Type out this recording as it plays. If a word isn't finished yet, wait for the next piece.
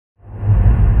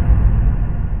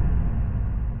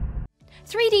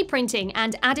3D printing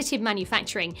and additive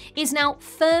manufacturing is now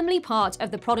firmly part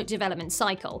of the product development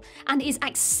cycle and is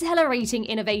accelerating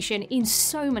innovation in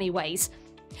so many ways.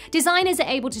 Designers are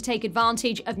able to take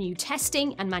advantage of new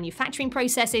testing and manufacturing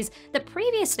processes that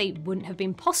previously wouldn't have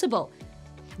been possible.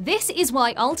 This is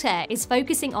why Altair is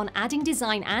focusing on adding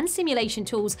design and simulation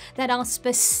tools that are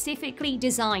specifically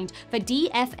designed for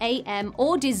DFAM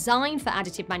or designed for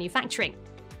additive manufacturing.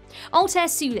 Altair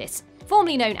Sulis,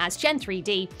 formerly known as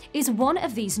Gen3D, is one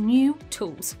of these new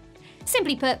tools.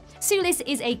 Simply put, Sulis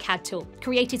is a CAD tool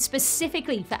created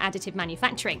specifically for additive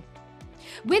manufacturing.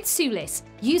 With Sulis,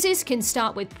 users can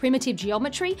start with primitive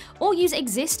geometry or use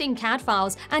existing CAD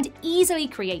files and easily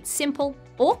create simple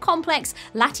or complex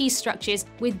lattice structures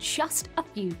with just a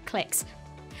few clicks.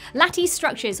 Lattice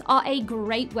structures are a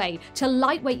great way to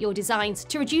lightweight your designs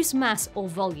to reduce mass or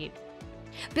volume.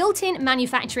 Built-in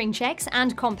manufacturing checks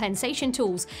and compensation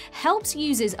tools helps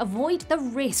users avoid the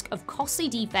risk of costly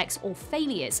defects or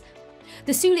failures.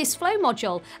 The Sulis Flow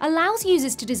module allows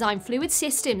users to design fluid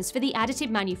systems for the additive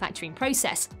manufacturing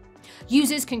process.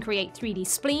 Users can create 3D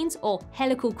spleens or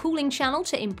helical cooling channel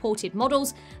to imported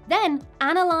models, then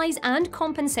analyze and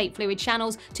compensate fluid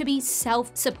channels to be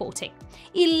self-supporting,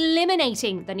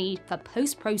 eliminating the need for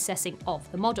post-processing of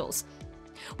the models.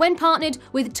 When partnered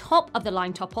with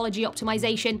top-of-the-line topology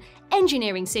optimization,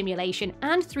 engineering simulation,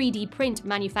 and 3D print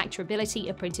manufacturability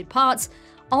of printed parts,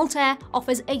 Altair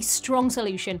offers a strong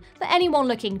solution for anyone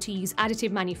looking to use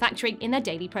additive manufacturing in their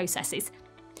daily processes.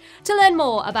 To learn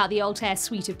more about the Altair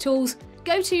suite of tools,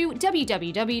 go to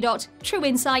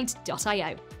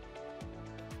www.trueinsight.io.